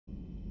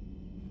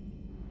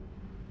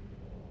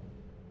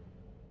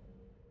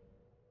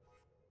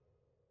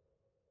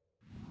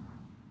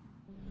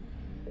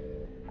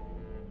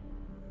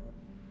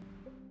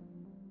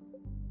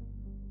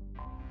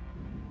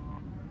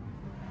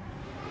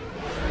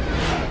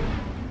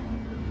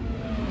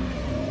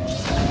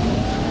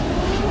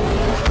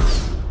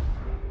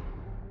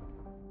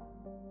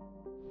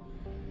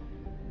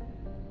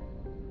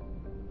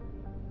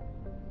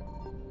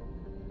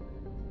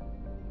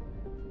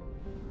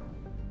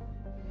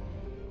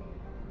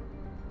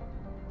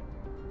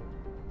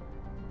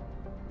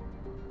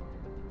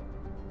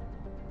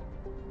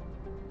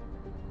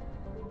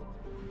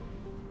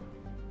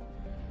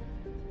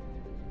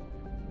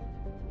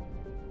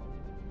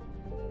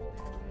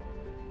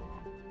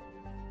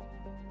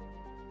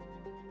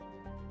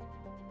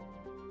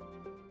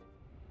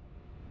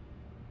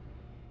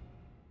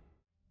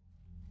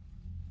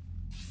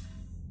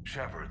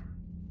Shepard,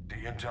 the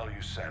intel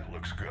you sent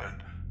looks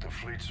good. The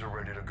fleets are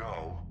ready to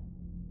go.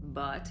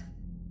 But?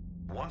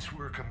 Once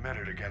we're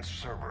committed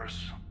against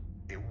Cerberus,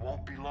 it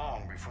won't be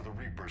long before the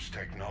Reapers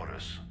take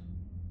notice.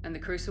 And the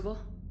Crucible?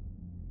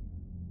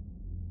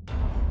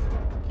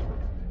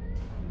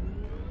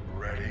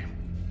 Ready,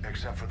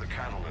 except for the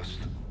catalyst.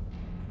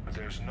 But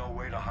there's no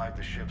way to hide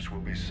the ships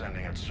we'll be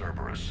sending at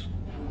Cerberus.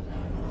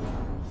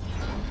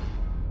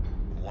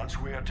 Once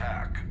we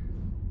attack,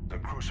 the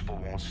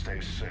Crucible won't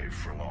stay safe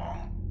for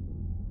long.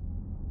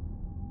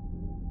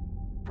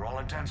 For all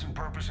intents and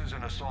purposes,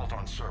 an assault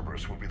on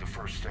Cerberus will be the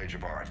first stage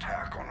of our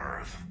attack on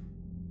Earth.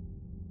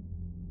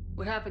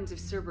 What happens if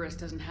Cerberus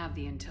doesn't have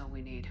the intel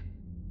we need?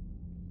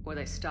 Or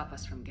they stop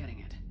us from getting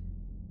it?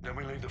 Then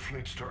we lead the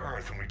fleets to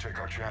Earth and we take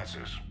our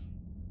chances.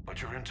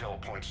 But your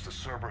intel points to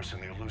Cerberus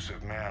and the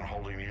elusive man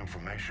holding the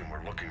information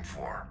we're looking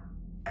for.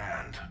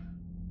 And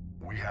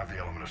we have the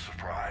element of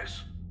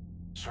surprise.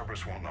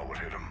 Cerberus won't know what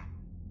hit him.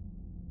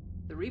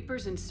 The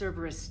Reapers and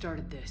Cerberus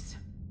started this.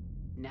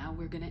 Now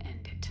we're gonna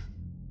end it.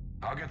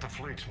 I'll get the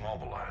fleets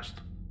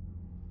mobilized.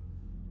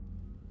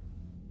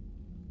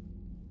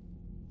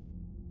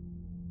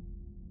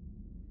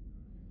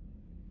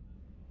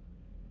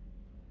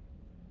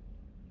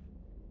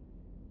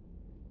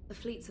 The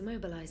fleets are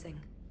mobilizing.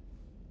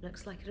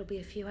 Looks like it'll be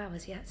a few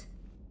hours yet.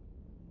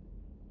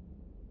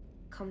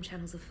 Comm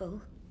channels are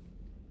full.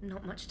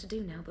 Not much to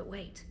do now but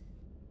wait.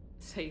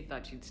 So you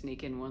thought you'd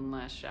sneak in one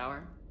last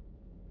shower?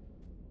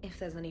 If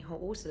there's any hot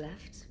water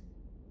left.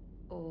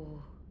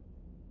 Or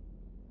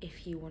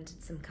if you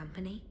wanted some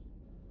company.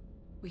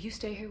 Will you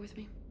stay here with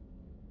me?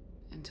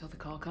 Until the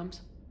call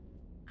comes?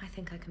 I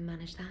think I can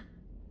manage that.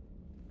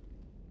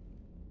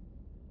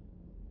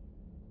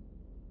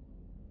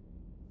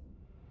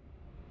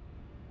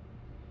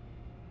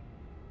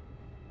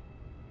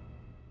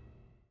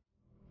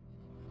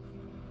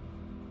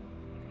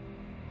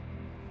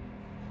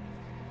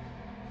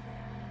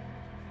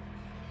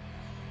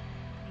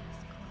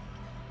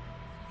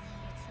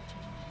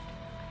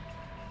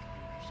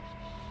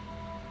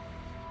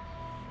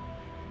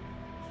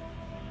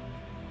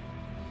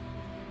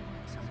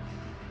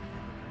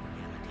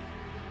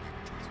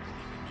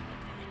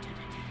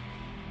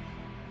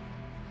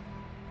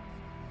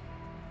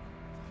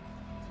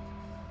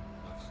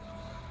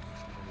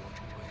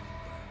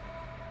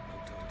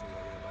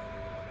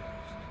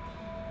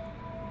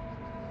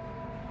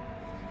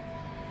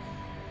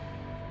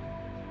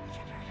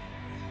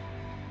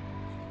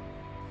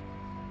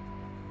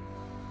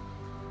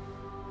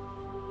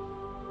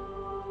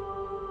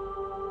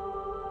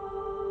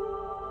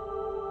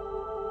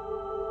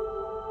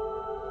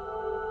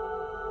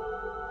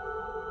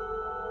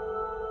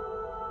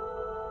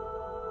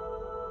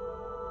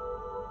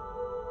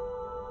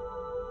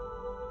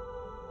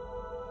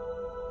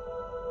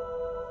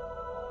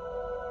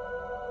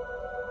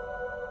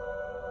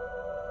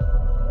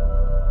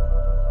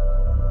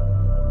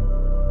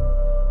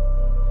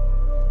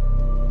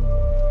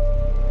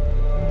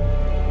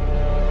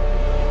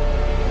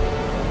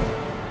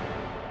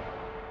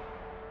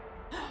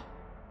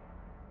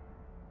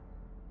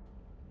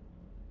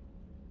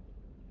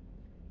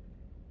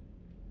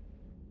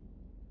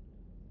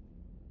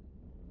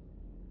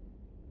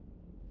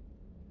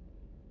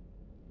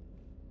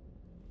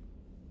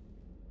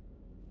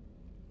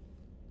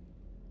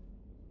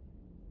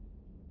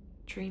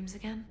 Dreams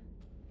again?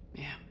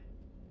 Yeah.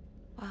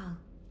 Well,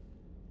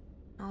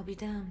 I'll be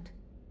damned.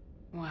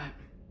 What?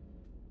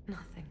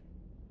 Nothing.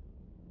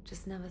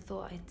 Just never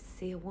thought I'd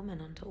see a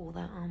woman under all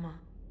that armor.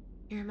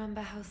 You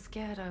remember how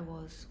scared I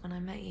was when I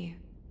met you?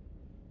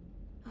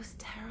 I was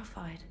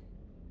terrified.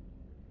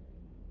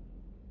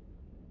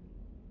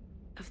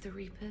 Of the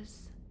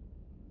Reapers,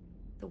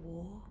 the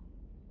war,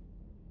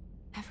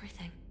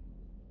 everything.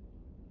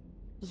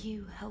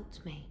 You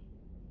helped me.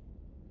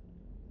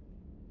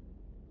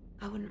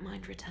 I wouldn't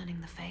mind returning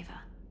the favor.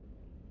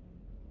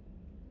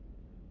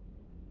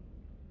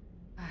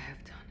 I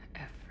have done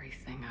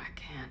everything I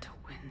can to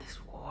win this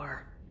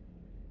war.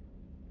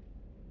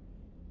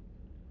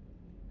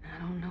 I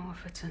don't know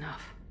if it's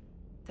enough.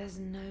 There's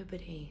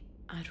nobody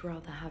I'd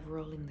rather have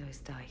rolling those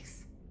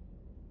dice.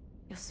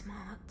 You're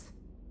smart.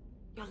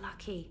 You're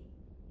lucky.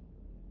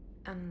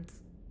 And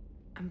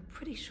I'm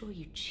pretty sure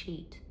you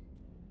cheat.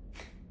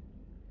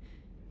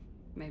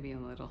 Maybe a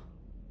little.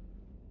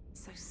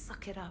 So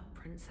suck it up,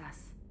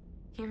 princess.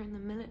 You're in the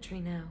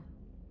military now.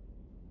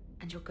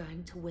 And you're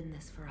going to win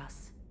this for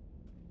us.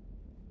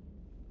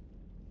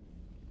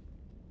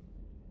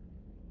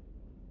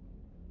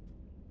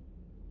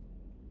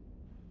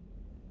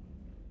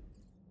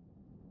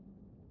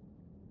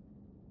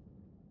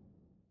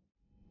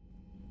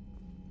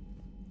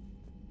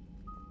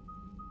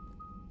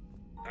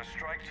 The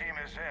strike team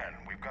is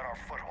in. We've got our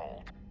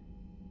foothold.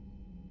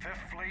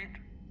 Fifth Fleet,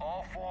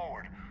 all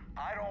forward.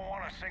 I don't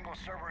want a single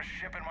Cerberus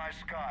ship in my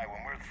sky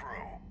when we're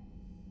through.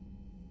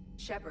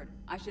 Shepard,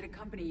 I should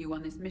accompany you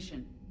on this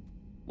mission.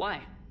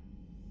 Why?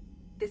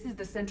 This is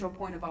the central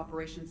point of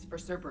operations for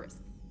Cerberus.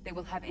 They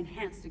will have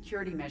enhanced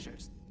security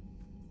measures.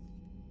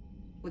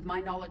 With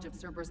my knowledge of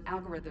Cerberus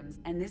algorithms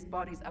and this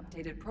body's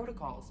updated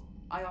protocols,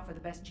 I offer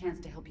the best chance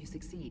to help you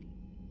succeed.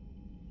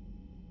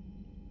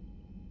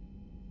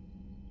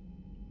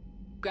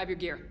 Grab your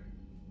gear.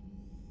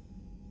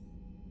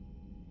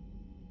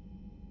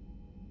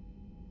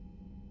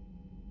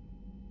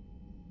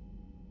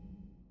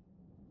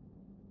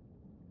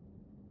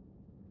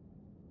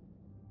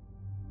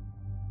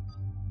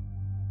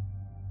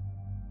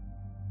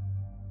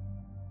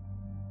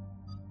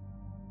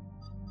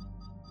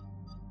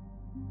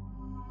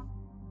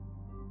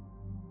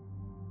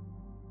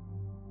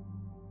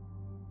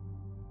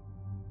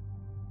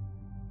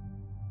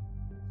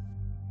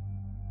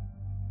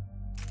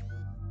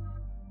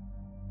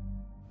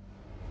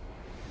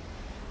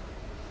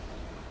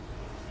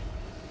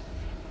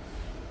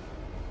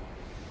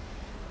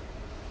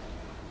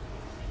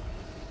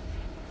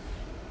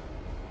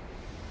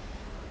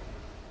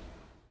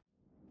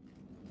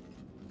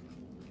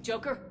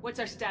 Joker, what's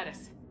our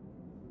status?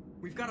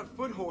 We've got a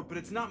foothold, but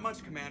it's not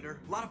much, Commander.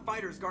 A lot of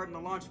fighters guarding the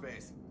launch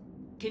base.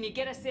 Can you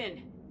get us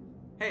in?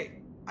 Hey,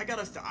 I got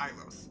us to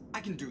Ilos. I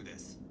can do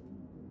this.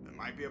 It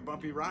might be a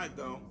bumpy ride,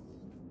 though.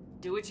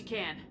 Do what you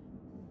can.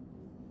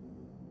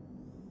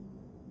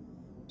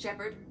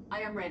 Shepard, I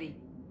am ready.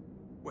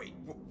 Wait,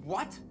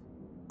 what?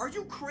 Are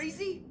you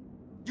crazy?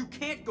 You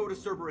can't go to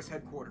Cerberus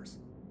headquarters.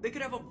 They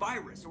could have a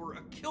virus or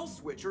a kill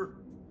switch or...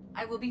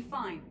 I will be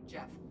fine,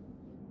 Jeff.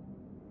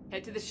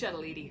 Head to the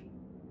shuttle, EDI.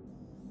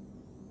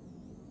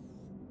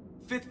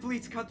 Fifth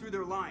Fleet's cut through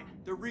their line.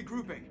 They're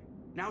regrouping.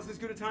 Now's as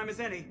good a time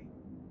as any.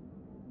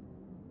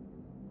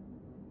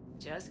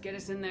 Just get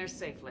us in there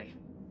safely.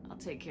 I'll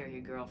take care of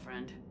your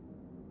girlfriend.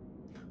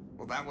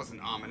 Well, that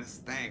wasn't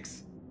ominous,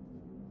 thanks.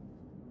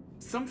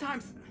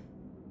 Sometimes...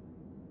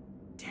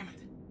 Damn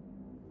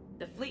it.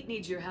 The fleet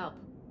needs your help.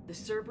 The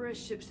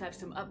Cerberus ships have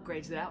some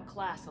upgrades that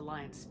outclass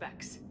Alliance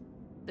specs.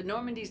 The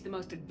Normandy's the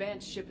most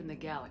advanced ship in the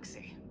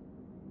galaxy.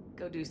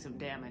 Go do some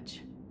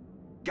damage.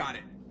 Got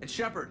it. And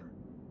Shepard,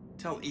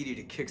 tell EDI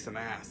to kick some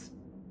ass.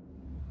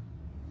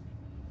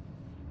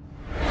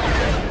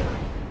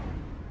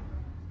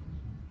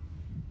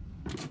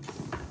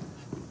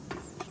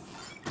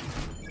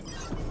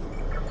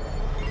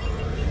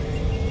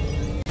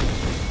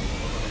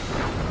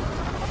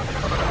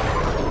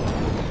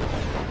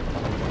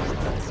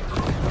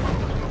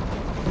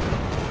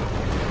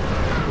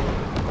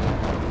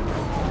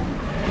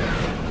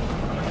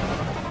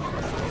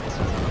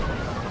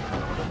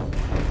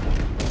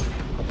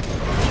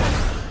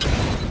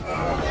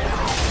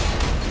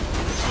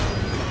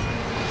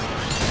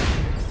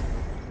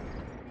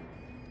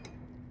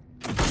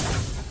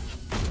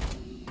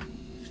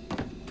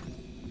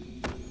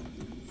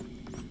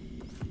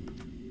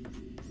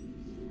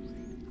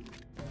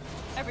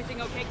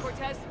 Everything okay,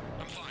 Cortez?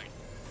 I'm fine.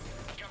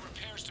 I've got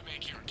repairs to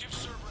make here. Give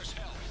Cerberus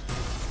hell.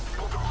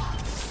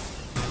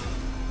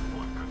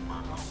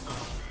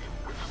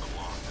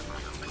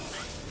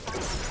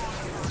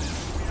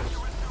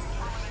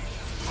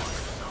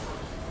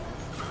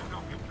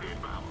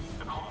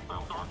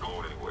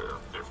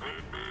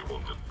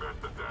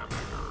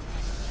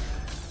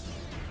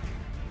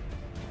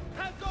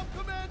 Hands up,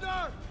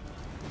 Commander!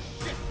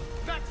 Shit!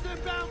 Max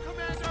inbound,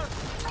 Commander!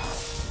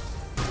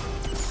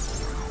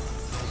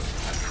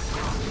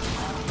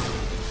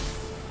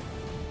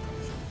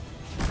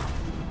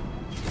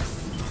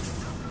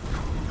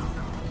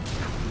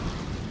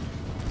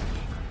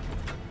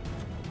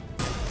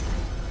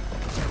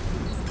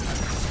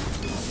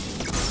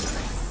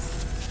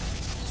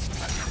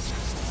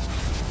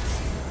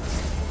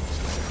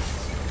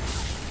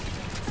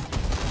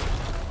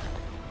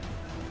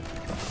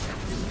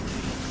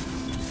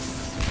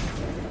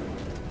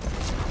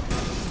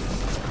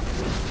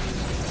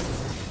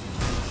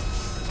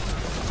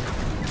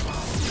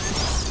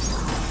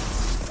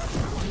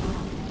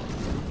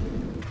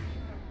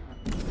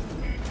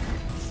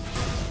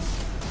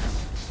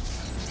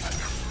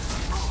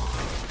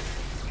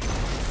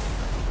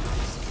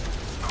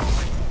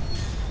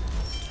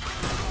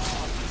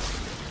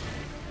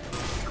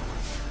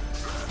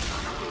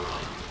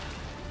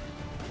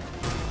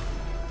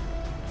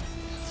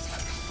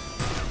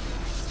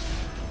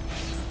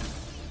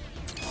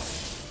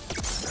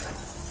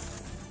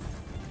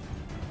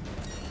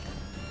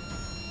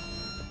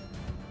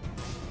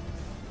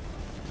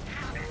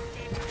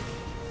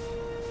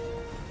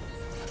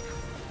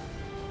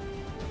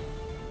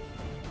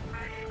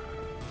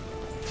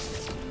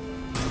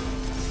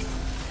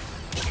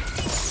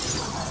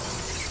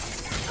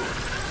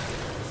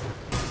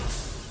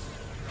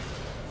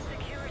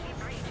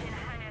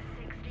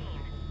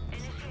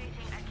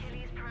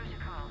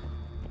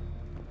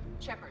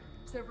 Shepard,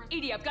 Cerberus...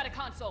 EDI, I've got a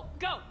console.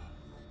 Go!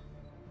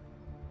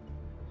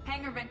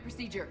 Hangar vent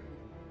procedure.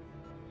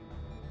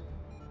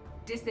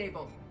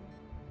 Disabled.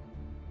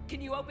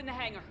 Can you open the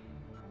hangar?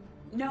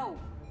 No.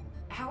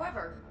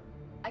 However,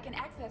 I can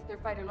access their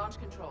fighter launch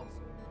controls.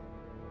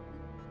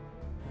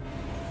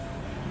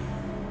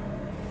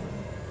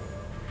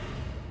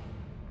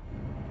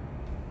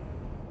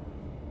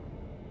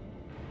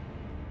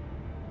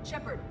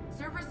 Shepard,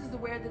 Cerberus is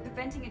aware that the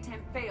venting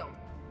attempt failed.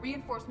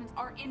 Reinforcements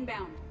are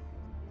inbound.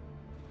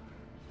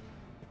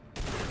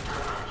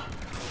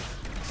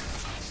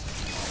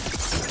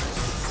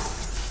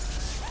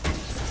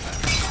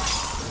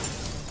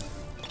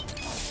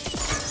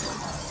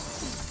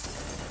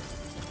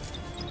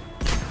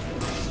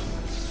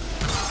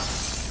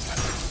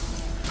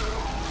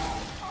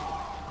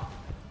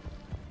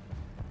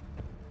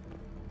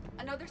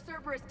 Another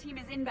Cerberus team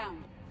is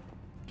inbound.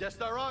 Guess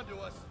they're on to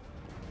us.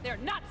 They're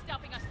not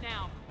stopping us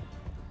now!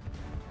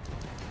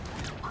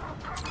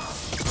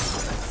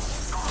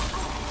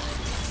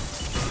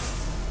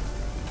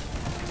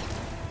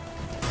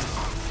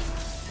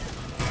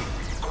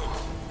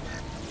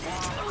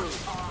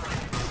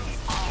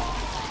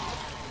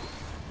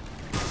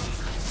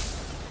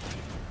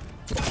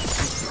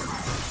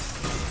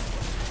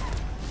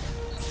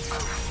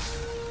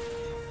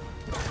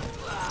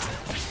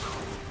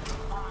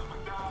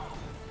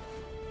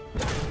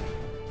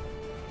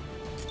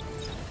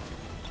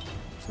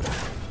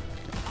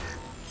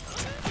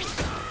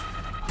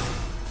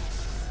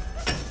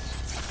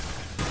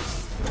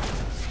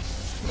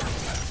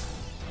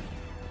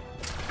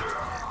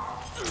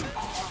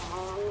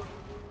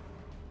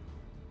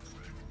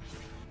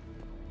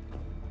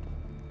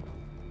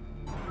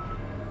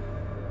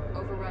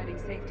 Overriding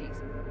safeties.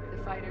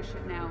 The fighters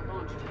should now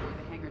launch toward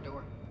the hangar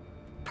door.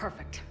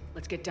 Perfect.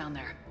 Let's get down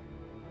there.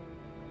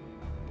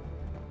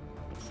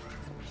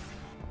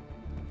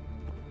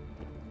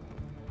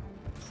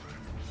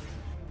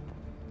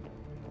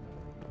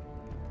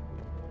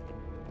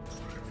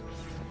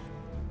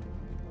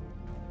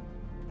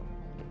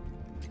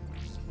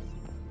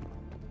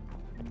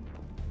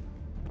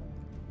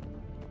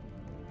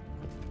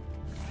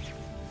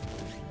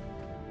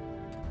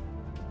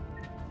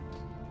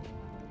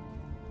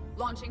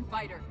 Launching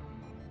fighter.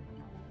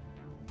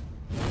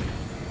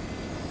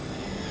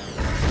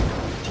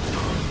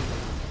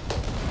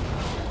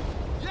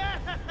 Yeah!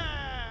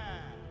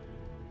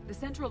 The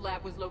central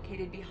lab was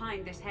located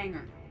behind this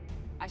hangar.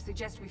 I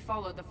suggest we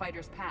follow the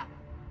fighter's path.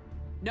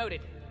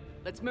 Noted.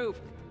 Let's move.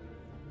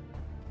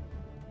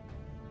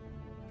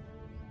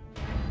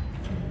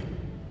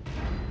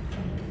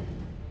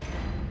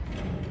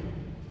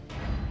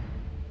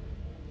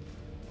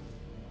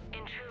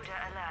 Intruder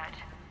alert.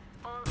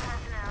 All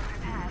personnel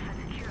prepare for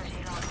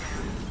security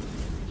lockdown.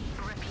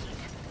 Repeat.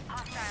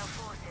 Hostile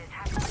forces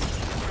have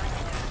received the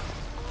register.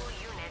 All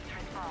units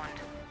respond.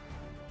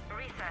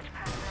 Research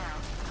personnel,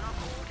 lock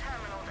all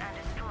terminals and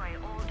destroy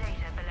all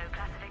data below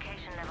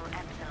classification level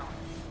Epsilon.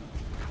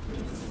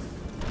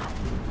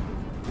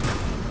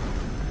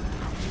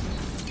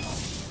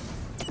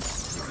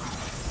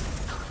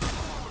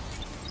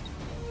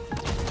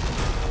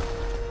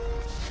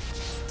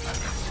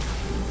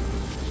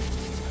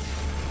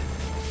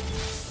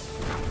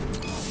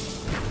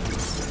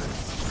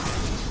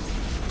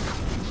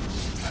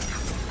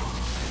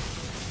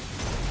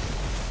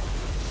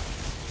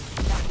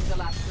 That was the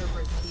last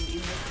Cerberus team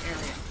in this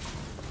area.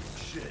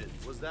 Shit,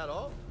 was that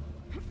all?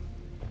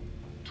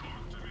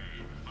 Talk to me.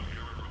 I'm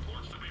hearing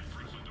reports that they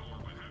breached the door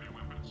with heavy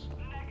weapons.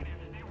 Negative.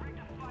 They rigged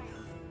a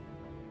fire.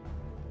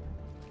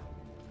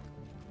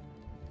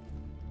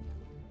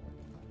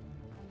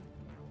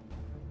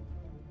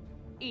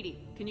 Edie,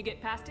 can you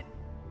get past it?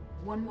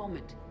 One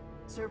moment.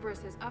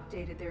 Cerberus has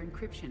updated their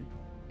encryption.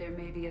 There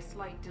may be a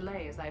slight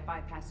delay as I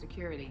bypass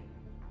security.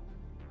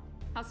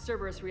 How's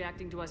Cerberus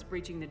reacting to us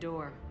breaching the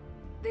door?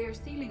 They are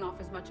sealing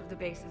off as much of the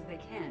base as they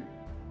can.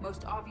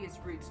 Most obvious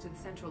routes to the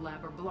central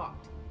lab are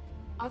blocked.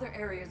 Other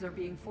areas are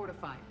being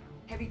fortified.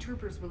 Heavy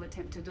troopers will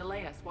attempt to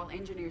delay us while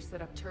engineers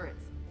set up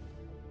turrets.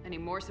 Any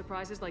more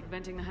surprises like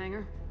venting the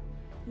hangar?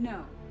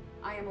 No.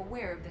 I am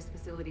aware of this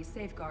facility's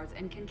safeguards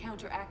and can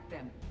counteract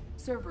them.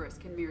 Cerberus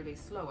can merely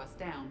slow us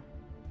down.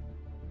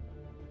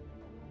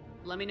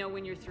 Let me know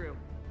when you're through.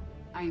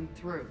 I am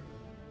through.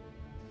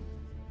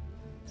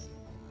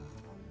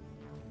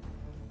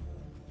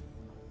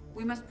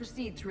 We must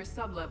proceed through a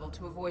sub-level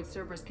to avoid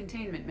Cerberus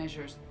containment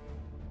measures.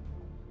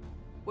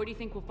 Where do you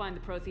think we'll find the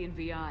Prothean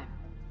VI?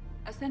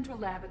 A central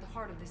lab at the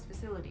heart of this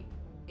facility.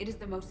 It is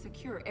the most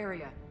secure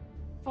area.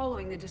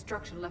 Following the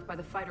destruction left by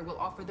the fighter will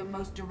offer the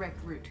most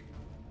direct route.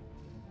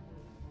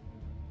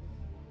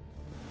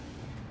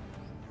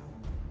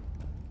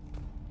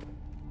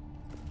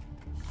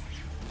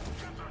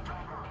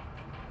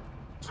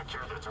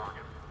 Secure the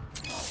target.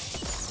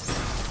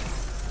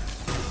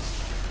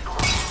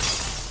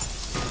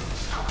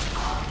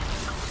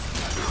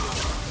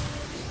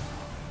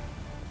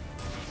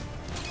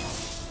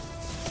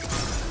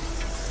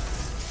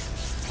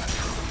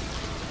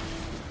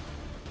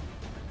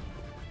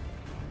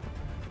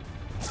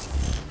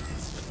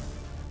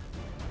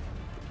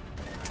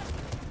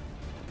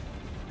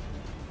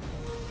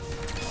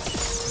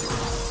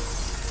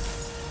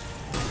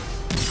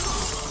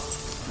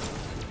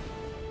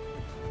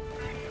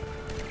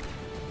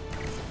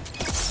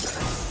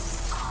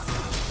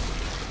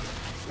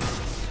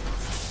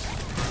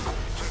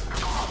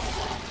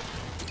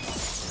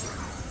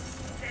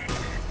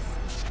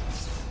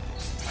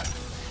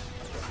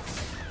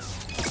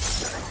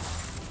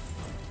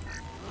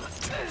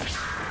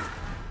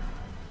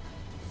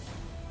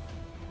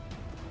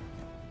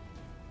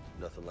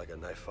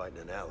 fight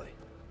in an alley.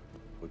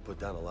 We put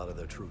down a lot of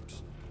their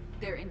troops.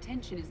 Their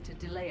intention is to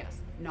delay us,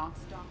 not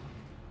stop.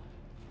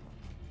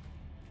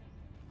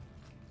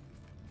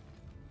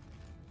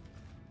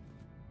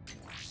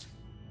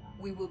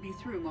 We will be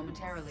through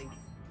momentarily.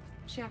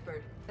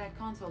 Shepard, that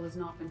console has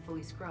not been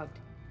fully scrubbed.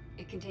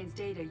 It contains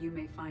data you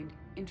may find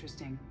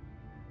interesting.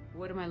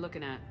 What am I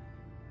looking at?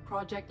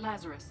 Project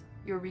Lazarus,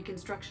 your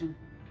reconstruction.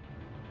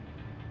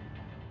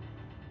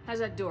 How's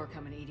that door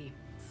coming, EDI?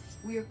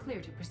 We are clear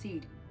to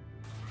proceed.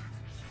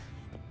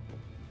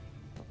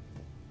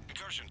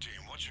 Incursion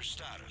team, what's your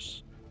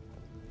status?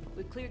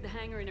 We cleared the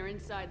hangar and are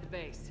inside the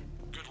base.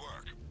 Good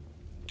work.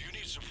 Do you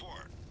need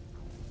support?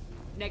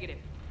 Negative.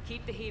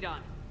 Keep the heat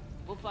on.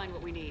 We'll find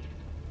what we need.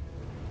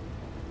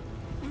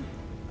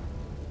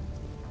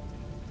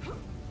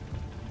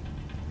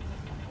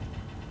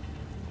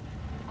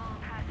 All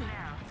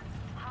personnel.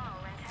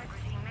 Hull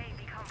integrity may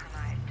be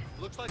compromised.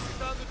 Looks like you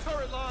found the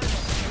turret line.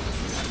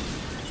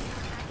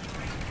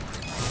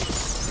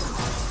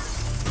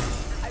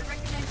 I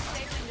recommend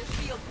stapling the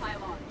shield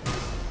pylon.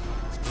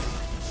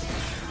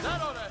 That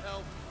ought to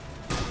help.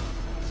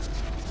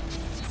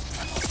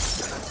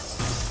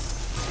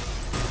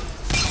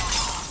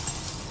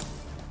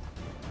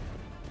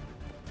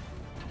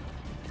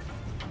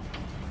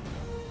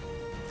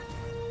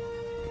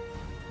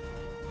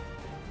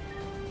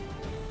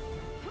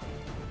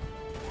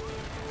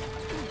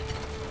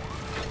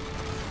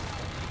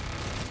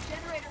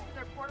 Generator for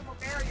their portable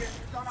barriers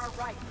is on our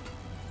right.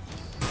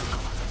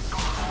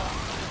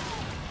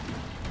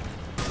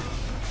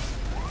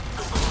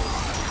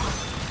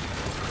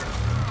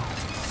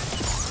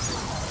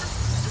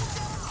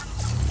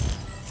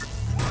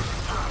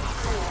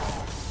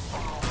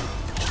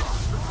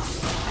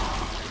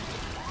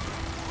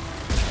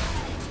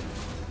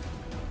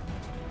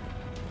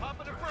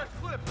 Popping a fresh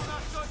clip. We're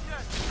not done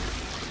yet.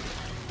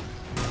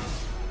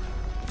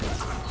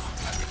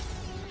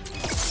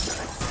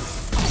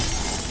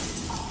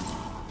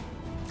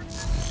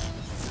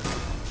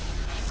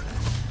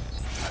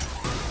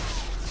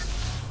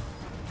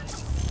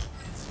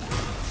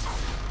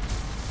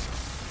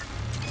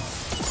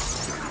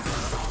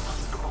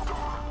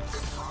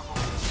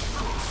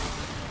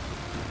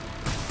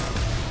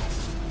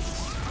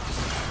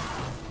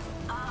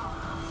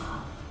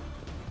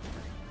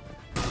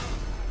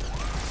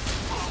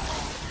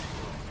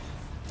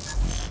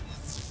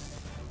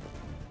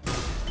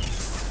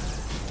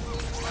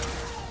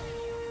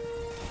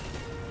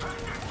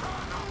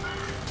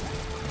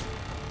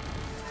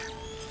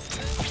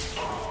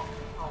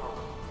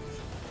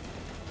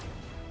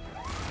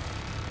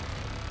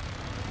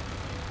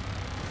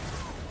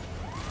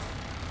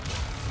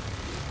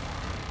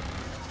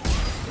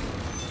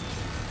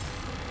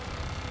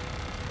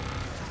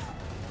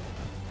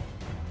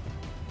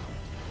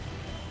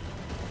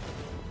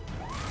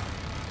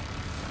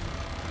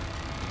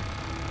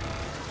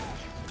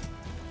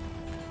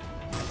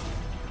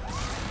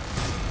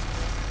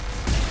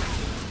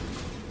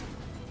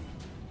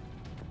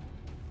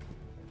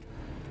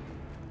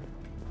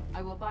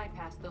 I will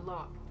bypass the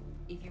lock.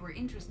 If you are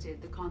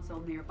interested, the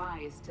console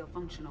nearby is still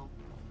functional.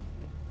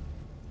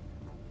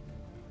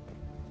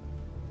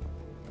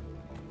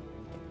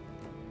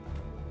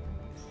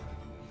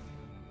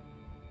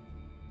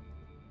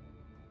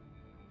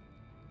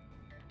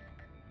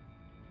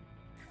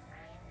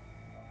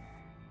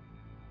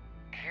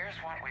 Here's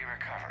what we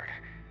recovered.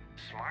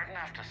 Smart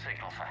enough to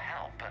signal for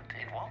help, but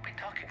it won't be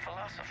talking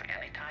philosophy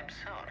anytime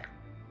soon.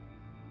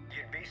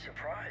 You'd be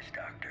surprised,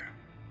 Doctor.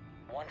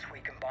 Once we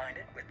combine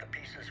it with the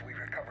pieces we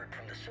recovered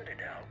from the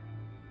Citadel.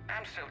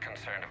 I'm still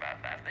concerned about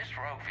that. This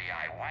rogue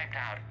VI wiped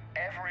out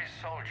every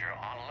soldier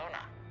on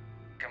Luna.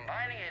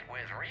 Combining it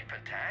with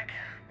Reaper tech,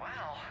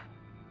 well...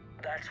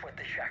 That's what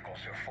the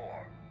Shackles are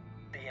for.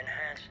 The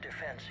enhanced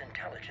defense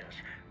intelligence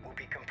will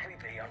be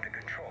completely under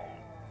control.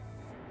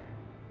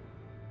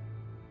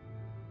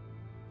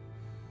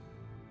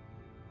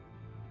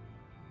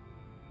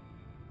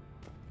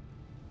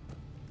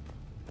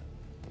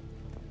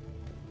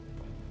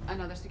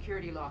 Another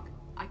security lock.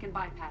 I can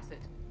bypass it.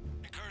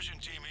 Incursion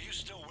team, are you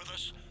still with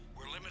us?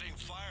 We're limiting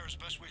fire as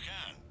best we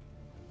can.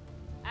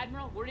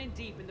 Admiral, we're in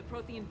deep, and the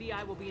Prothean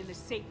VI will be in the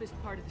safest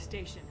part of the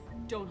station.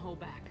 Don't hold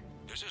back.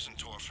 This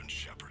isn't Orphan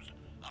Shepard.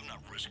 I'm not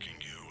risking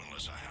you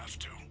unless I have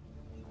to.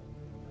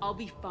 I'll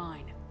be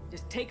fine.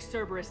 Just take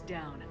Cerberus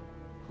down,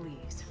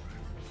 please.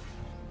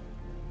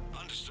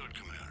 Understood,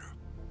 Commander.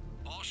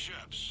 All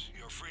ships,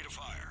 you're free to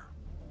fire.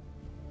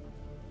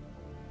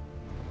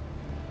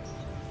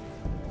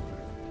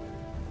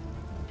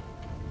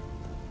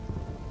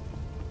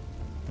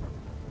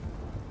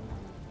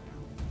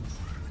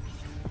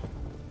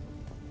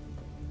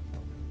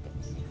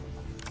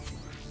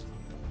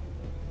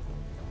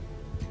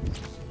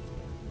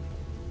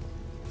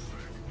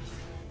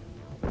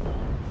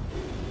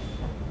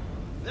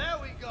 There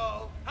we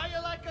go. How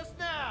you like us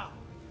now?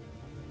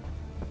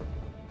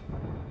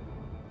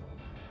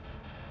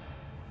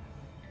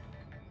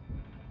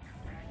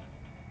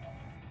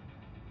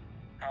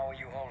 How are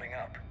you holding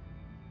up?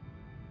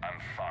 I'm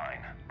fine.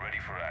 Ready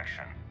for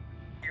action.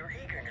 Your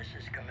eagerness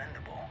is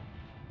commendable,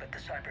 but the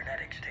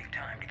cybernetics take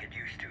time to get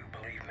used to,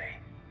 believe me.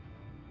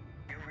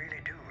 You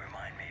really do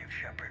remind me of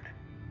Shepard.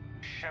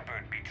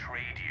 Shepard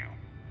betrayed you.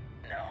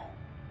 No.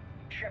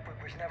 Shepard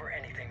was never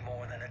anything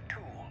more than a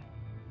tool.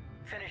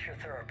 Finish your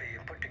therapy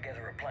and put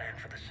together a plan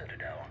for the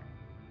Citadel.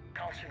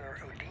 Counselor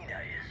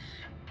Udina is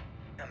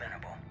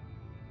amenable.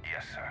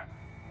 Yes, sir.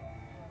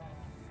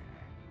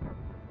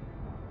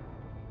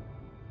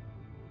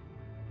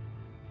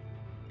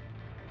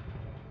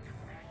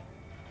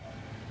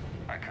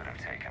 I could have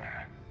taken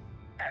her.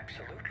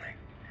 Absolutely.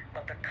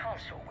 But the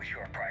Council was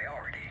your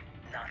priority,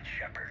 not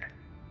Shepard.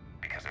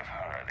 Because of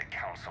her, the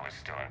Council is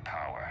still in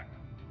power.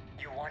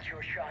 You want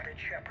your shot at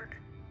Shepard?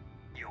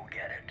 You'll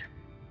get it.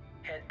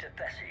 Head to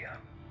Thessia.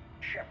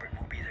 Shepard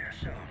will be there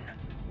soon.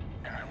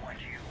 And I want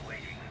you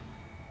waiting.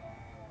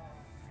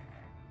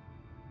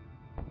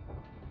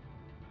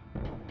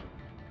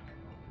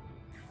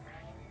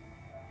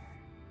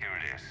 Here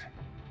it is.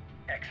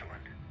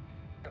 Excellent.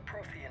 The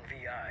Prothean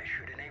VI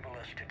should enable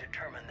us to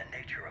determine the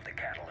nature of the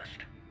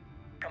catalyst.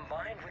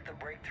 Combined with the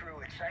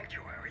breakthrough at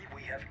Sanctuary,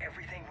 we have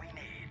everything we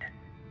need.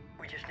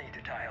 We just need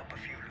to tie up a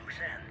few loose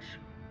ends.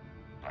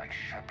 Like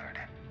Shepard.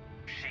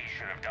 She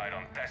should have died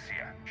on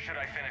Thessia. Should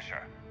I finish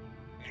her?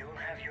 You'll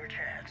have your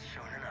chance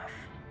soon enough.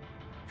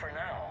 For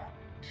now,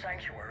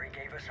 Sanctuary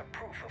gave us a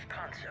proof of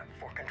concept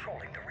for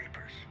controlling the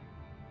Reapers.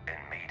 And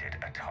made it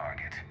a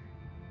target.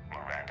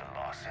 Miranda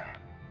Lawson.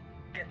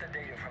 Get the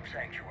data from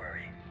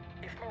Sanctuary.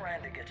 If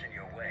Miranda gets in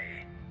your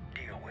way,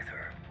 deal with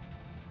her.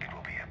 It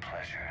will be a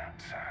pleasure,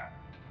 sir.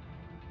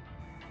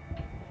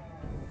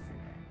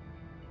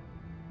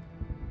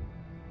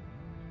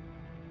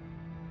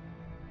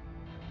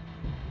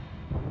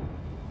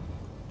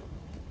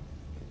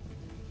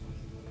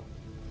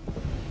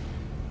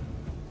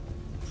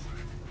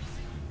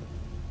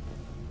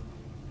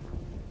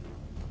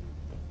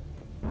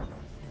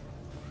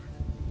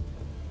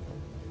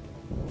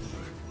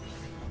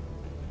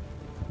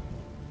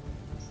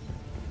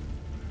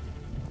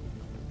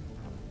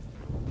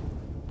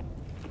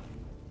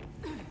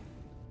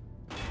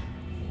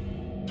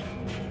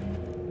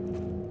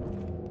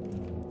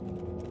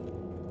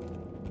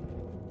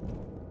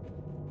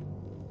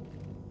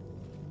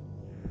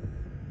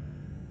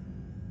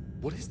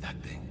 What is that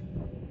thing?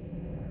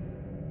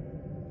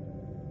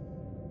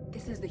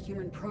 This is the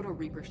human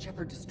Proto-Reaper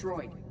Shepard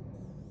destroyed.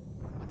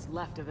 What's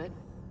left of it?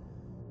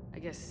 I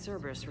guess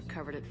Cerberus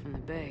recovered it from the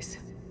base.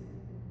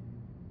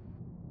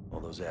 All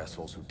those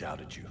assholes who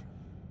doubted you.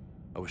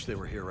 I wish they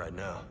were here right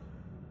now.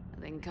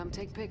 They can come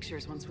take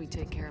pictures once we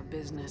take care of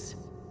business.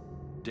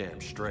 Damn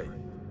straight.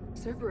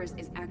 Cerberus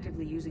is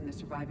actively using the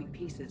surviving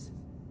pieces.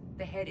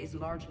 The head is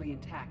largely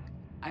intact.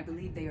 I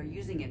believe they are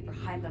using it for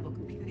high-level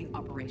computing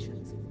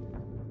operations.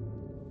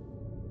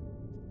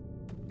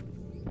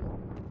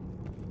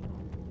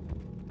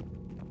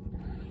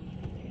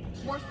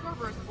 More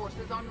Cerberus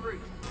forces en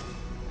route.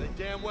 They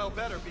damn well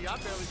better be. I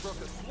barely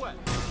broke a sweat.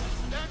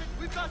 Damn it,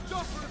 we've got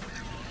jumpers!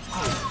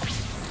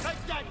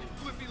 Take that, you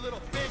flippy little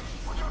bitch!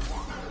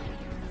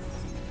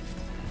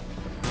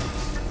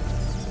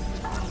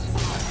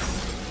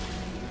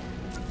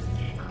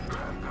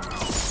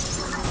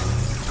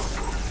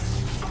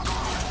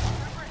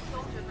 Cerberus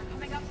soldiers are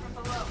coming up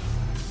from below.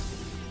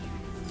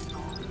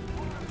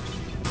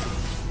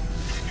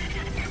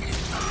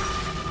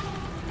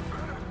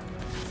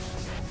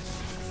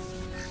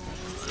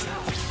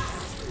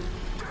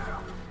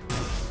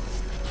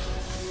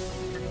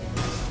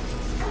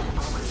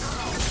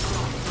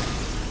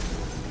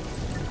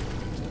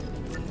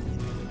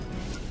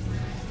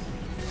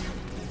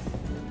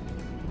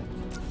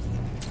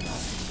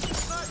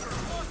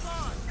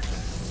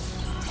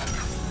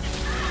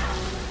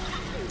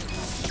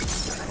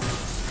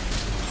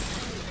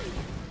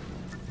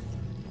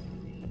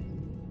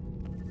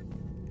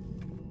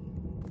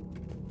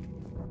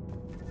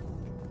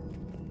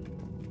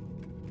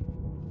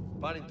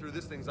 Fighting through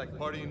this thing's like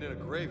partying in a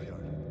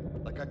graveyard.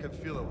 Like I can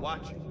feel it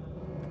watching.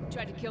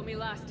 Tried to kill me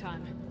last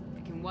time.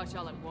 It can watch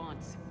all it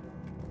wants.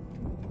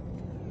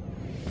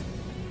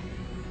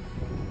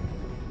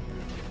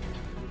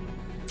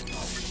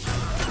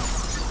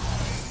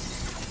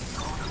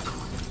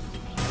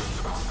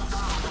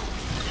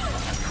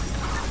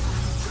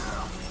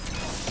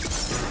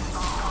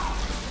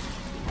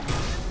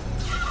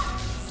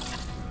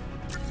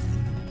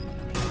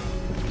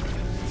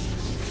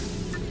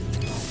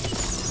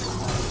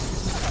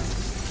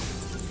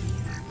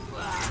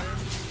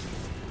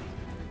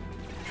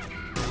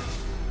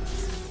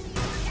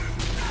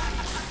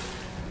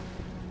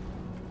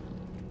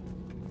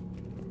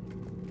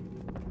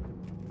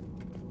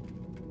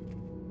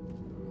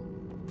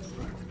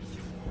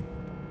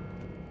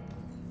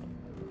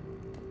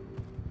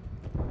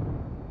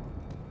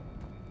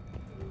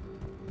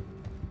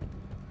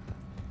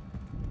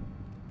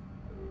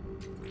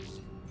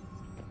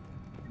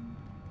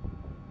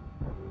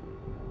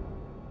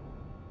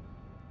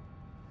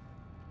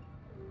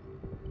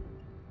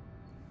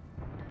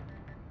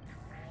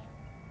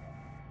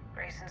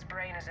 Grayson's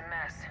brain is a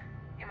mess.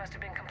 You must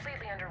have been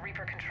completely under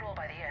Reaper control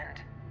by the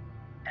end.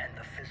 And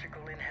the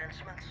physical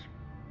enhancements?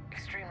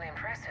 Extremely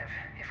impressive,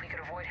 if we could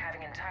avoid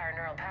having entire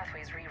neural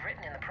pathways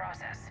rewritten in the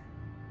process.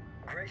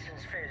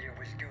 Grayson's failure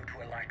was due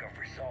to a lack of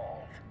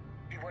resolve.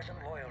 He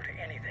wasn't loyal to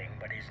anything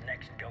but his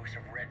next dose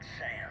of red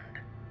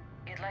sand.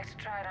 You'd like to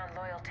try it on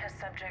loyal test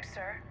subjects,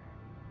 sir?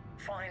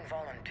 Find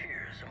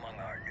volunteers among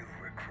our new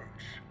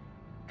recruits.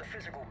 The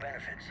physical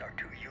benefits are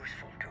too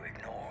useful to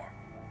ignore.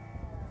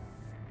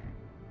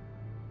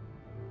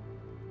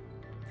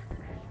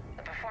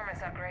 The performance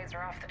upgrades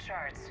are off the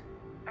charts.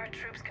 Our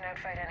troops can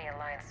outfight any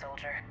Alliance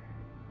soldier.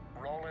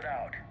 Roll it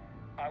out.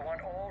 I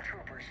want all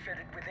troopers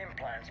fitted with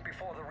implants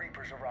before the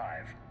Reapers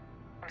arrive.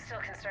 I'm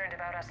still concerned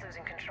about us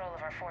losing control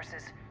of our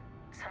forces.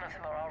 Some of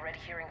them are already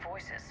hearing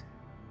voices.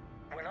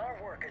 When our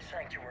work at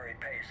Sanctuary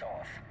pays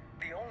off,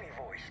 the only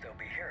voice they'll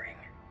be hearing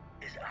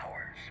is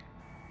ours.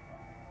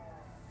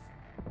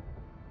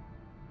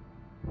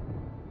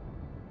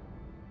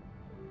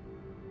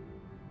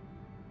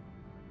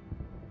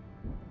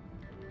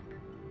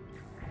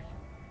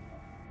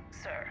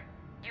 Sir,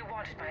 you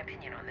wanted my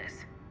opinion on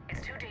this. It's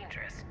too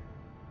dangerous.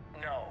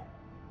 No,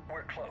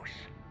 we're close.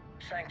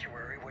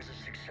 Sanctuary was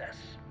a success.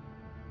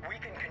 We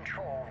can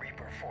control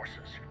Reaper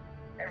forces.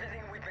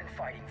 Everything we've been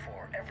fighting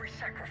for, every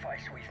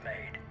sacrifice we've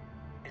made,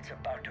 it's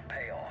about to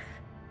pay off.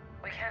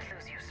 We can't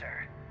lose you,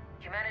 sir.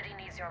 Humanity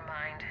needs your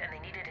mind, and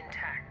they need it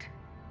intact.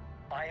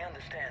 I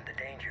understand the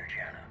danger,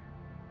 Jana.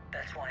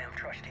 That's why I'm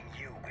trusting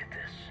you with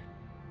this.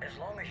 As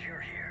long as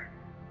you're here,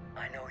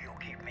 I know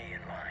you'll keep me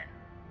in line.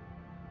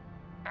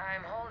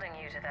 I'm holding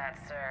you to that,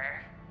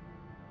 sir.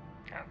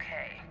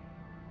 Okay.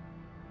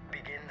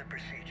 Begin the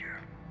procedure.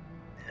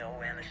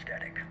 No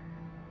anesthetic.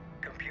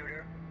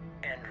 Computer,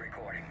 end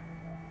recording.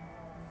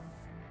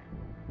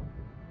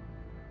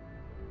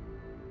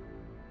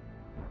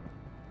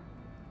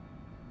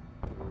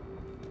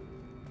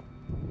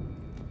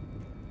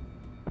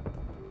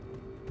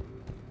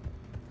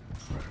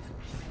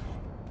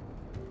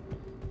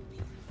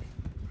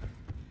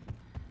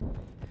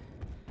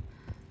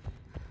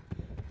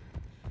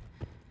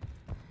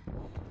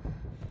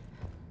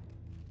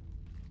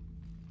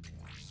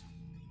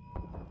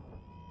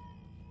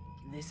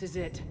 This is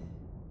it.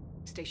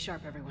 Stay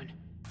sharp, everyone.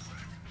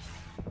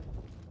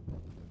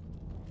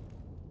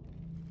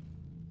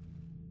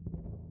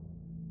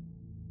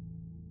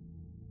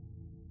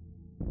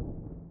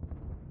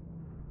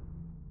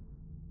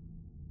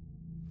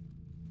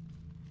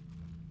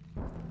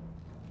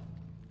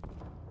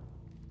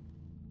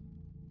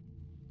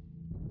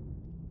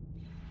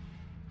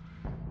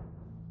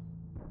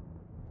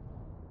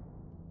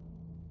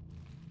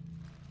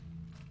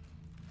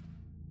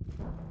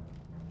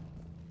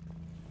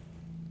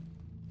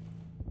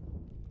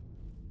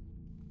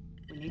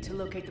 We need to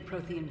locate the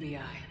Prothean VI.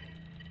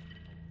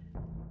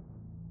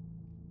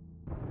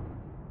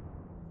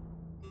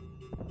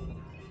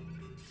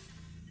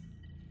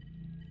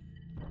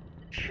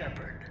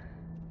 Shepard,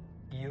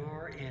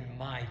 you're in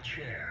my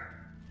chair.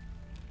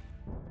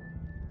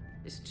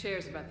 This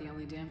chair's about the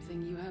only damn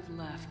thing you have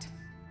left.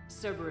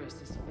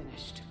 Cerberus is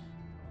finished.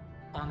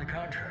 On the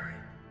contrary,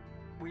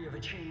 we have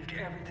achieved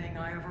everything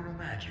I ever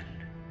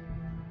imagined.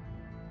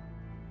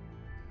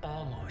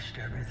 Almost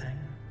everything.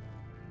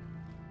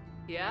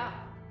 Yeah.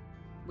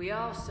 We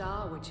all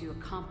saw what you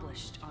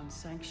accomplished on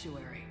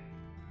Sanctuary.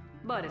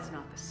 But it's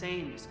not the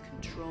same as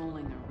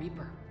controlling a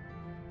Reaper.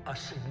 A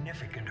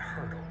significant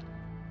hurdle.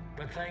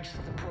 But thanks to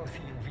the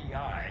Prothean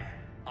VI,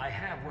 I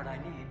have what I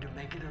need to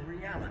make it a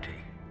reality.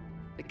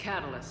 The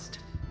Catalyst.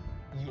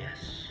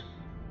 Yes.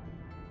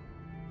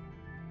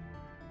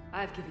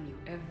 I've given you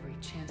every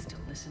chance to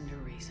listen to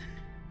reason.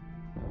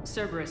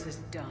 Cerberus is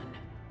done,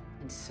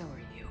 and so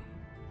are you.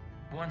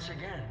 Once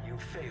again, you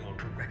failed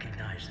to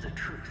recognize the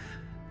truth.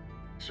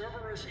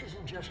 Cerberus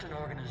isn't just an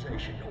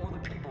organization or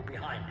the people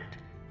behind it.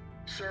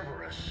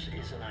 Cerberus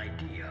is an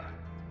idea.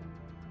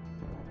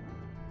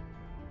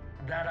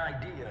 That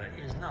idea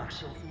is not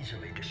so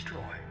easily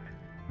destroyed.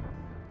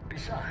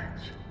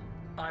 Besides,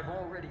 I've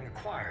already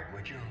acquired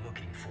what you're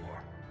looking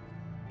for.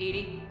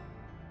 EDI,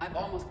 I've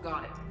almost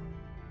got it.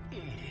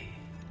 EDI,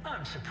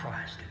 I'm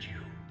surprised at you,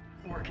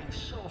 working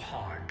so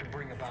hard to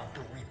bring about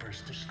the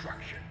Reaper's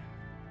destruction.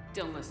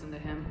 Don't listen to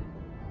him.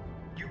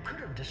 You could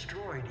have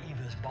destroyed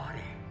Eva's body,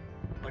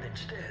 but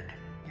instead,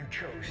 you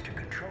chose to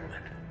control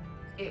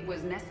it. It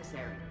was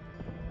necessary.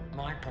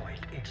 My point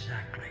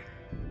exactly.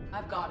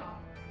 I've got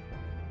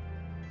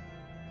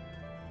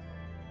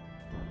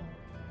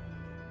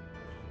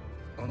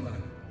it.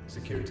 Online.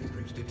 Security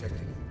breach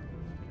detected.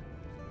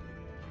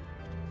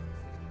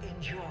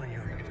 Enjoy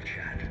your little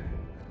chat,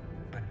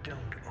 but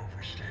don't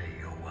overstay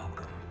your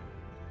welcome.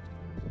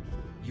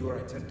 You are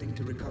attempting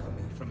to recover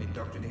me from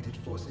indoctrinated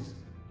forces?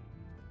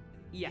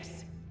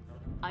 Yes.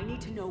 I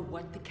need to know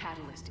what the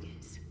Catalyst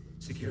is.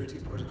 Security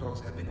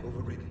protocols have been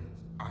overridden.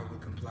 I will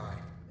comply.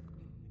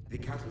 The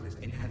Catalyst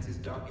enhances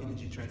dark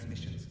energy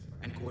transmissions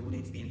and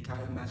coordinates the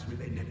entire mass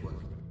relay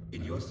network.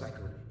 In your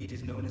cycle, it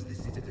is known as the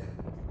Citadel.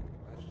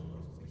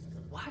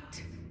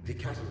 What? The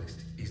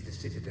Catalyst is the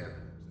Citadel.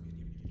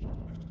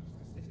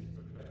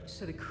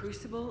 So the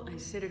Crucible and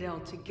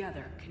Citadel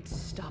together can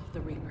stop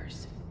the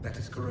Reapers. That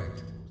is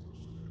correct.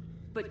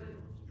 But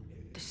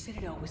the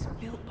Citadel was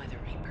built by the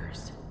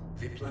Reapers.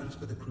 The plans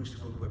for the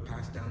Crucible were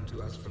passed down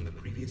to us from the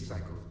previous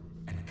cycle,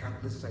 and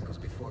countless cycles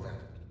before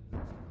that.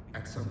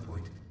 At some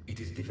point, it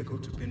is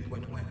difficult to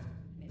pinpoint when,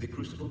 the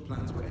Crucible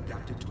plans were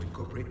adapted to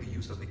incorporate the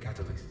use of the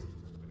Catalyst.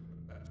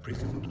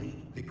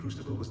 Presumably, the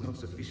Crucible was not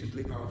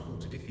sufficiently powerful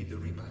to defeat the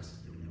Reapers.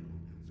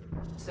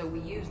 So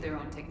we used their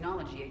own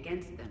technology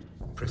against them.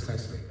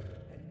 Precisely.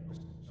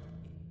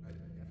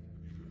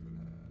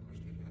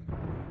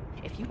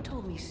 If you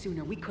told me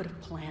sooner, we could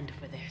have planned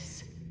for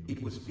this.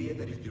 It was feared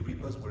that if the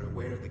Reapers were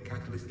aware of the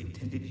Catalyst's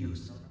intended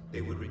use,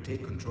 they would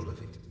retake control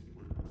of it.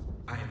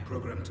 I am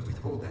programmed to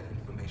withhold that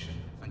information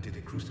until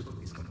the Crucible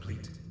is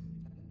complete.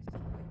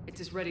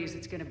 It's as ready as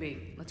it's gonna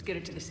be. Let's get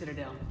it to the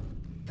Citadel.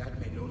 That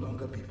may no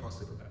longer be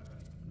possible.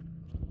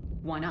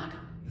 Why not?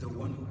 The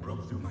one who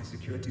broke through my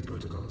security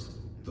protocols,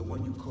 the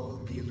one you call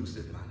the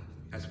Elusive Man,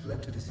 has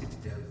fled to the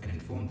Citadel and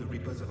informed the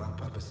Reapers of our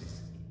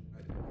purposes.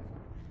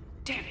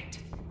 Damn it!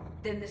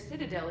 Then the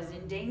Citadel is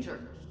in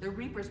danger. The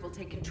Reapers will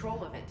take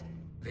control of it.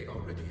 They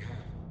already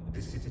have.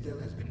 The Citadel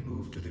has been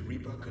moved to the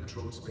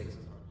Reaper-controlled space.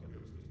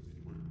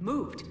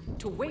 Moved?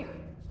 To where?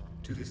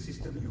 To the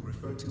system you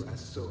refer to as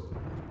Sol.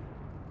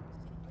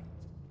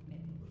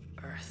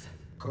 Earth.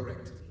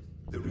 Correct.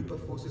 The Reaper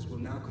forces will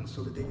now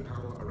consolidate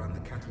power around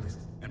the Catalyst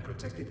and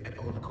protect it at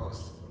all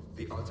costs.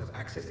 The odds of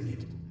accessing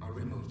it are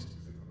remote.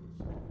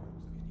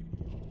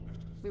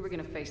 We were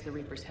gonna face the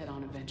Reapers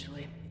head-on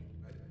eventually.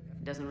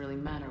 It doesn't really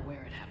matter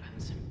where it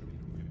happens.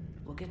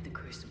 We'll get the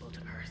Crucible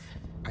to Earth.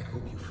 I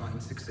hope you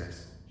find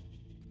success.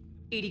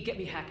 EDI, get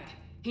me Hackett.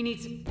 He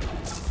needs...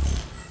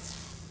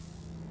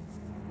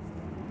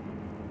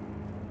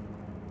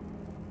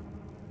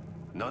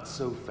 Not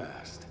so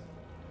fast.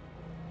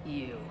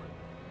 You.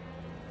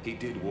 He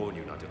did warn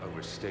you not to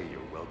overstay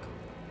your welcome.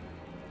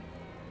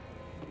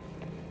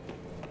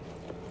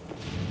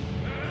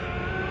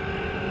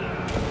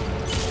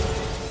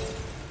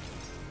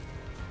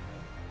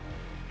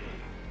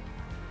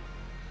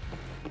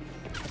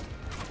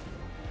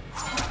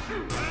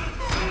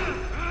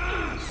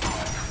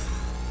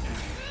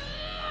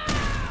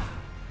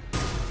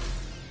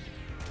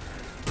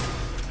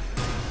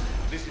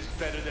 This is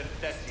better than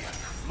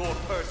Thessia. More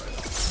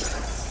personal.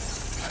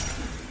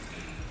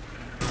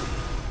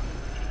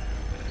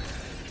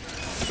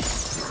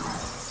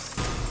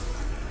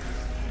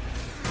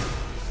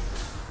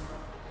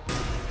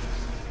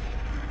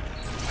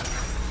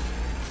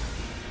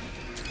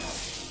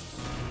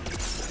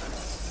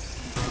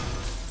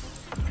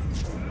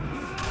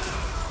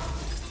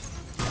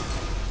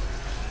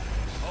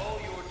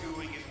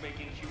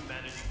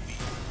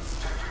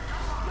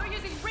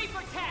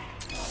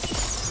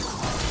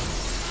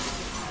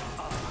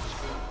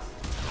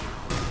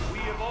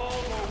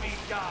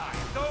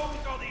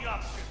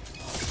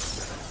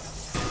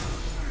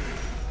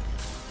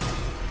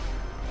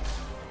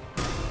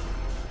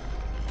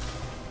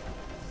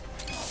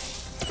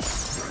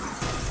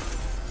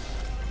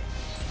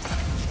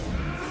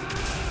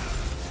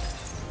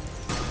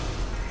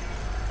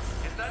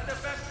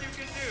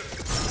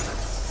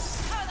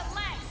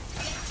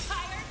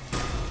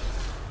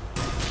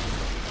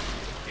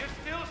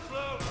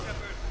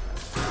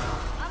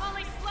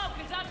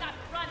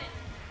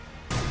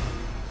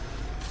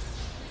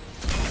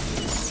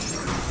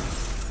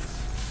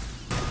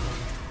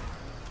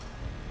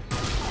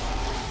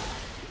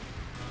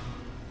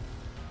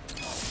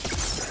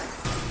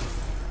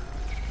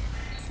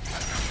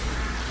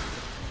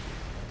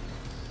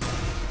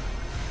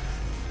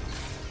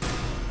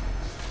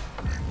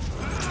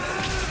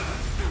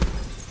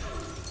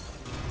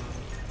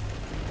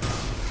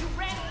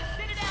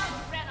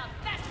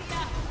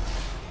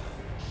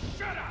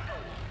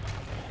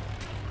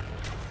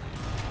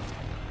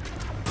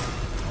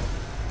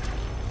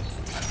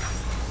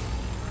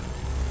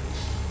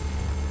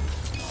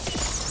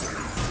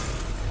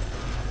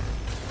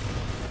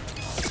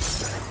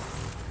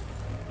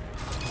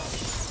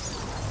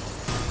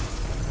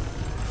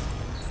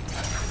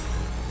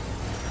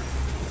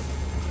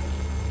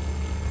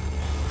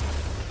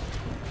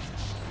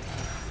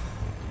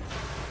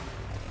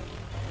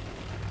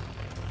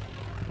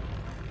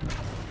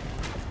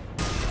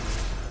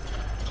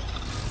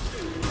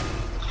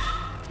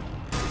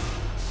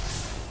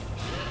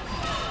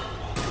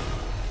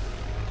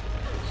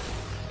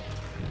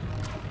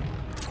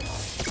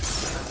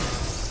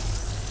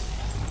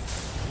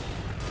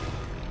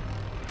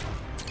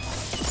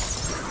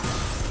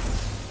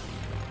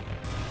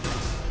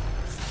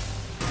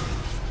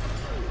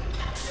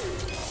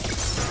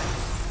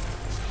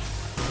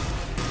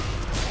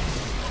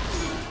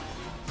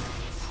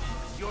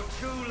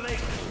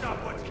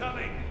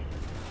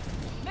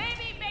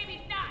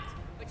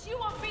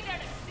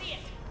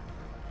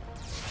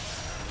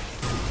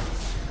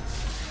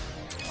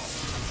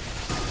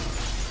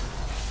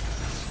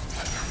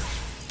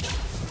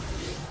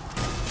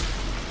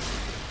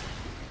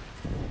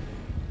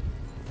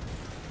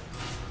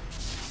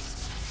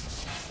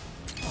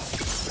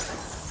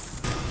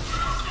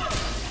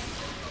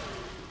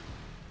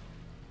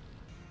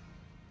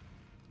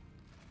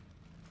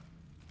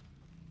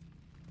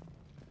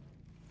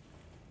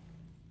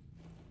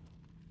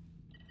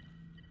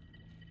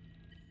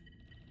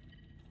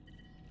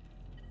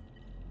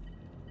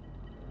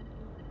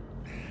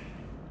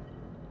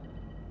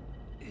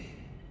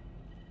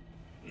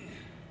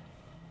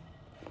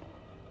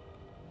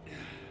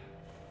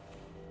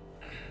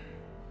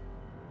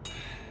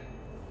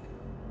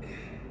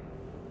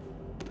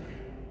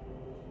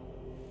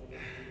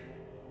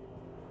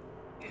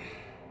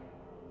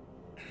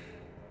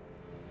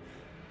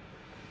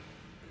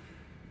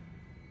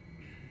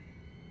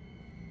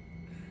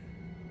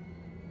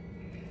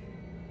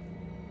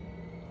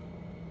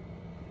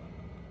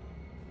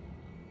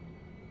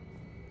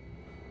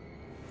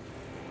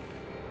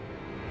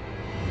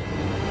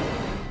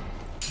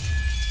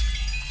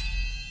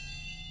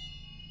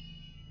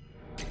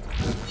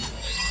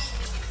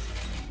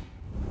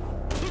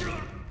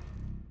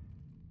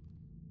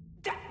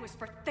 was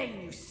for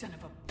Thane, you son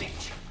of a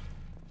bitch!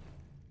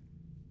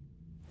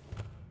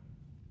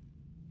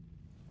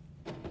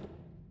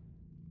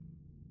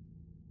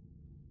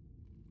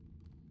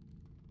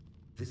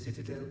 The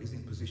Citadel is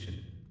in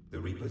position. The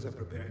Reapers are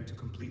preparing to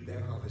complete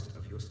their harvest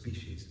of your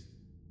species.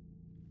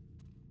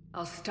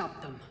 I'll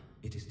stop them.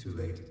 It is too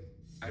late.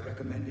 I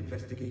recommend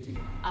investigating.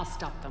 I'll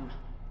stop them.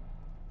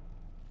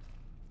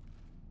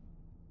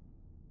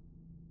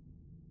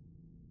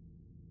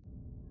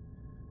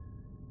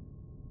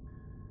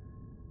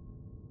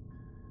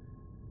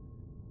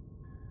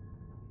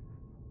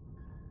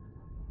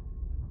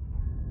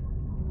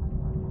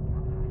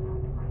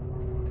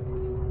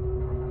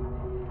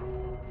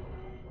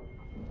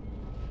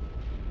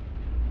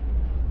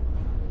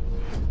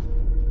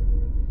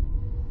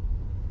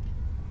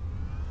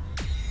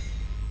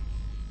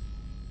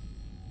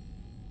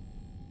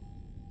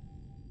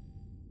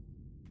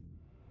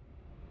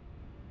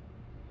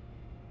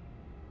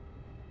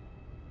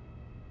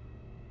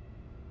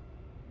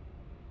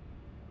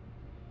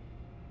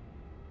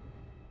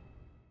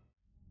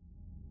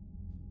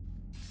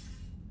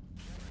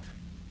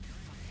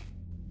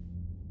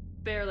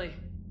 Barely.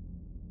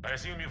 I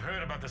assume you've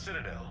heard about the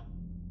Citadel.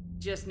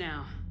 Just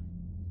now.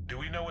 Do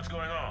we know what's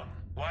going on?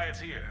 Why it's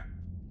here?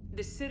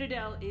 The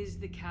Citadel is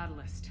the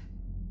catalyst.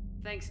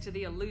 Thanks to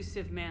the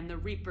elusive man, the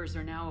Reapers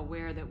are now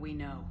aware that we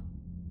know.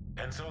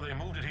 And so they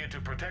moved it here to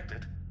protect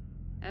it?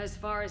 As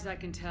far as I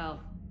can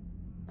tell.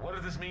 What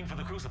does this mean for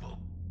the Crucible?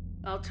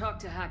 I'll talk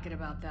to Hackett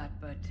about that,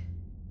 but...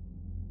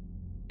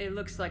 it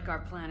looks like our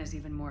plan is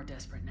even more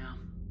desperate now.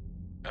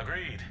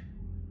 Agreed.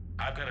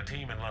 I've got a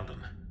team in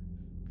London.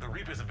 The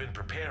Reapers have been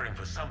preparing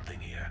for something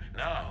here.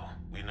 Now,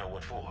 we know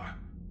what for.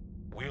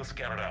 We'll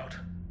scout it out.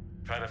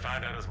 Try to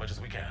find out as much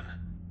as we can.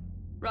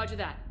 Roger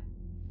that.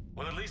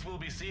 Well, at least we'll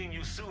be seeing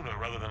you sooner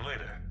rather than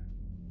later.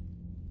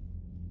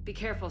 Be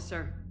careful,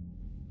 sir.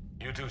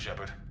 You too,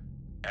 Shepard.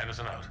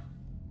 Anderson out.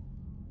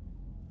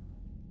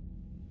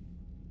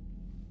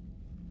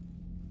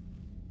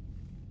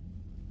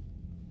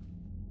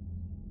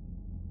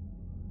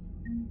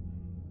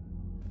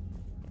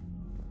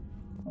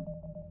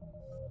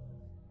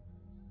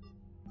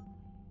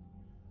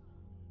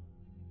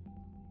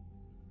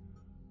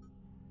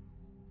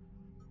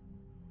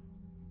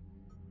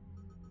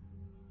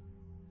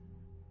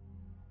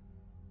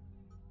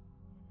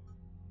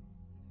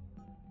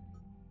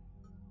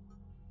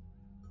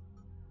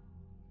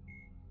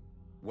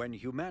 When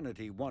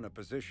humanity won a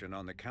position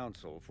on the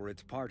Council for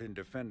its part in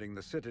defending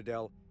the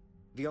Citadel,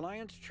 the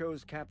Alliance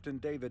chose Captain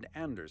David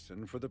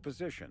Anderson for the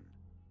position.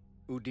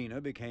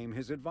 Udina became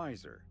his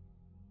advisor.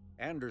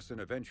 Anderson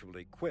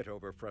eventually quit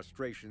over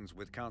frustrations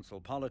with Council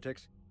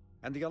politics,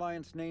 and the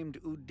Alliance named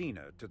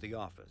Udina to the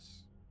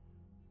office.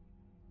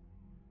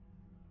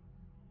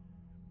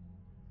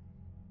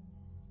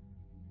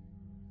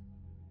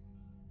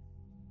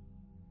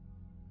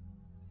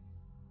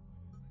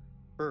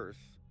 Earth,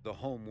 the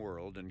home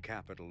world and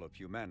capital of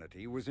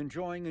humanity, was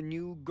enjoying a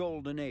new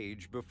golden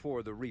age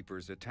before the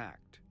Reapers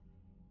attacked.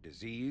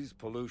 Disease,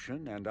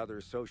 pollution, and other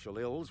social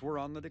ills were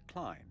on the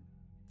decline,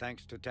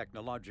 thanks to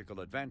technological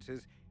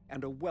advances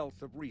and a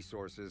wealth of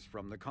resources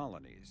from the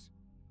colonies.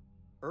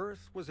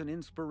 Earth was an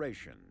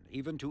inspiration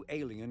even to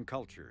alien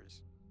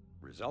cultures,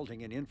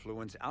 resulting in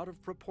influence out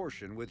of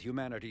proportion with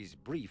humanity's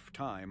brief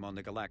time on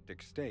the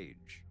galactic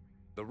stage.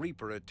 The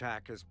Reaper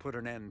attack has put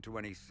an end to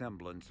any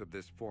semblance of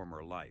this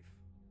former life.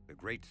 The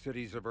great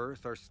cities of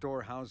Earth are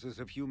storehouses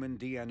of human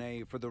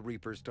DNA for the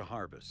Reapers to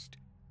harvest.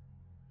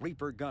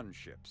 Reaper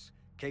gunships,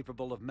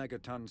 capable of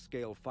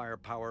megaton-scale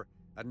firepower,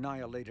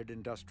 annihilated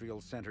industrial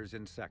centers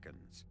in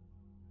seconds.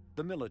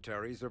 The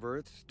militaries of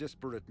Earth's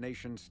disparate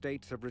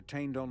nation-states have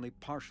retained only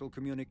partial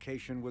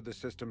communication with the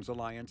system's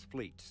alliance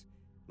fleets,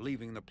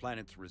 leaving the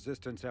planet's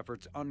resistance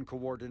efforts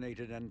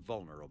uncoordinated and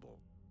vulnerable.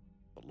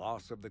 The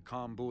loss of the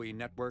ComBuoy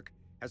network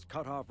has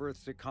cut off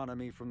Earth's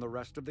economy from the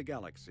rest of the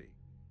galaxy,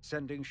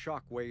 sending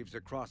shockwaves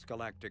across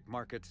galactic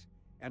markets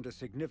and a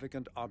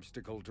significant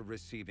obstacle to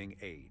receiving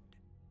aid.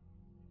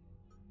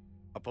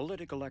 A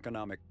political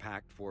economic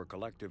pact for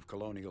collective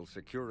colonial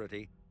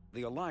security,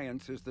 the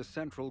Alliance is the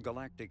central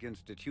galactic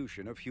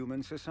institution of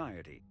human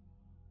society.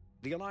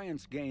 The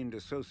Alliance gained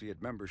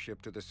associate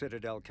membership to the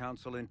Citadel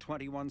Council in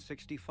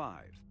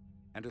 2165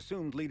 and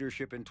assumed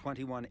leadership in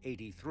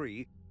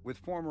 2183 with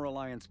former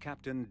Alliance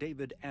Captain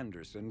David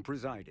Anderson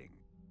presiding.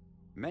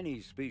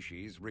 Many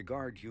species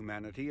regard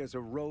humanity as a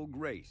rogue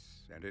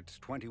race, and its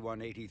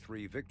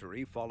 2183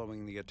 victory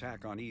following the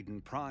attack on Eden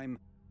Prime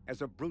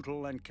as a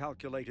brutal and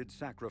calculated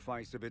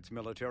sacrifice of its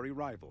military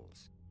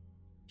rivals.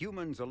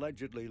 Humans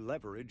allegedly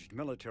leveraged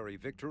military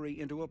victory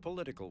into a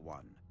political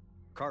one,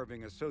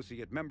 carving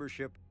associate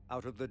membership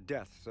out of the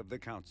deaths of the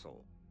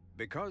Council.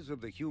 Because of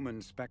the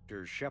human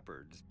Spectre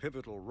Shepard's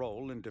pivotal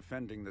role in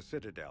defending the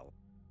Citadel,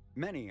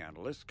 many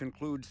analysts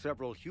conclude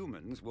several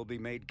humans will be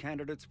made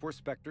candidates for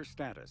Spectre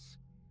status,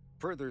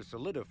 further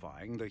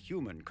solidifying the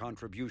human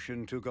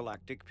contribution to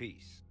galactic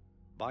peace.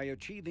 By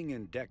achieving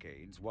in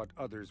decades what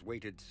others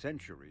waited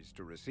centuries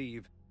to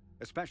receive,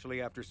 especially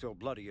after so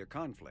bloody a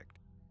conflict,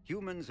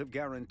 humans have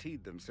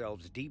guaranteed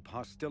themselves deep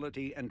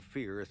hostility and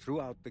fear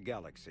throughout the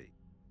galaxy.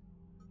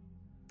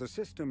 The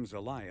Systems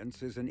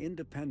Alliance is an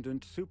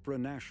independent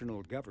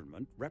supranational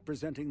government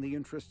representing the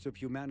interests of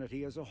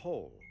humanity as a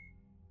whole,